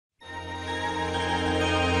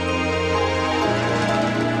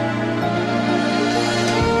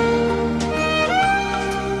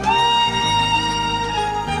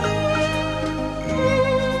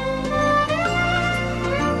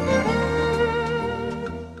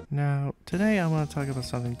Today I want to talk about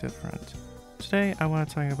something different. Today I want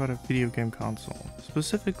to talk about a video game console,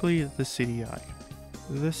 specifically the CDI.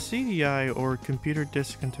 The CDI, or Computer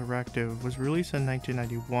Disk Interactive, was released in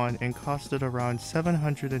 1991 and costed around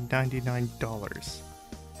 $799.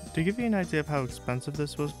 To give you an idea of how expensive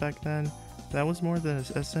this was back then, that was more than a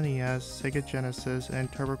SNES, Sega Genesis, and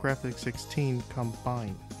TurboGrafx-16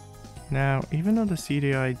 combined. Now, even though the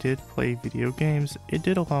CDI did play video games, it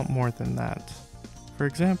did a lot more than that. For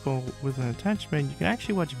example, with an attachment, you can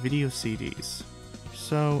actually watch video CDs.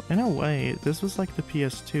 So, in a way, this was like the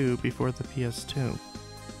PS2 before the PS2.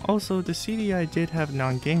 Also, the CDI did have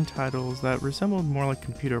non-game titles that resembled more like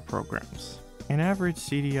computer programs. An average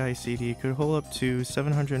CDI CD could hold up to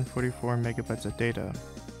 744 megabytes of data.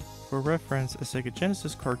 For reference, a Sega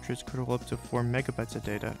Genesis cartridge could hold up to 4 megabytes of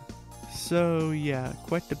data. So yeah,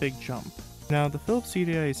 quite the big jump. Now, the Philips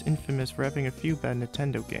CDI is infamous for having a few bad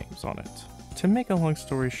Nintendo games on it. To make a long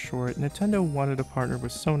story short, Nintendo wanted to partner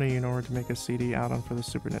with Sony in order to make a CD add-on for the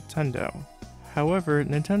Super Nintendo. However,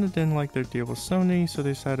 Nintendo didn't like their deal with Sony, so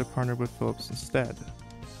they decided to partner with Philips instead.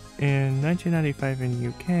 In 1995 in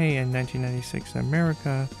UK and 1996 in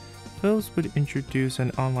America, Philips would introduce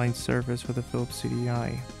an online service for the Philips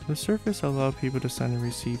CDI. The service allowed people to send and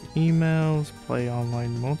receive emails, play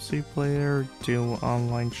online multiplayer, do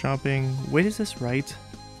online shopping. Wait, is this right?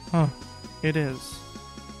 Huh, it is.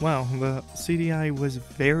 Wow, the CDI was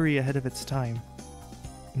very ahead of its time.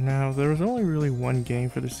 Now, there was only really one game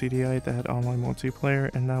for the CDI that had online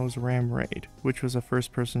multiplayer, and that was Ram Raid, which was a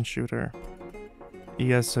first-person shooter.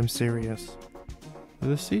 Yes, I'm serious.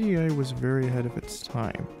 The CDI was very ahead of its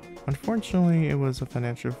time. Unfortunately, it was a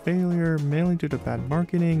financial failure, mainly due to bad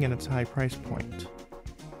marketing and its high price point.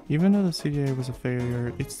 Even though the CDI was a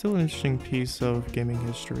failure, it's still an interesting piece of gaming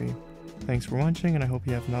history. Thanks for watching, and I hope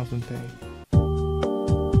you have an awesome day.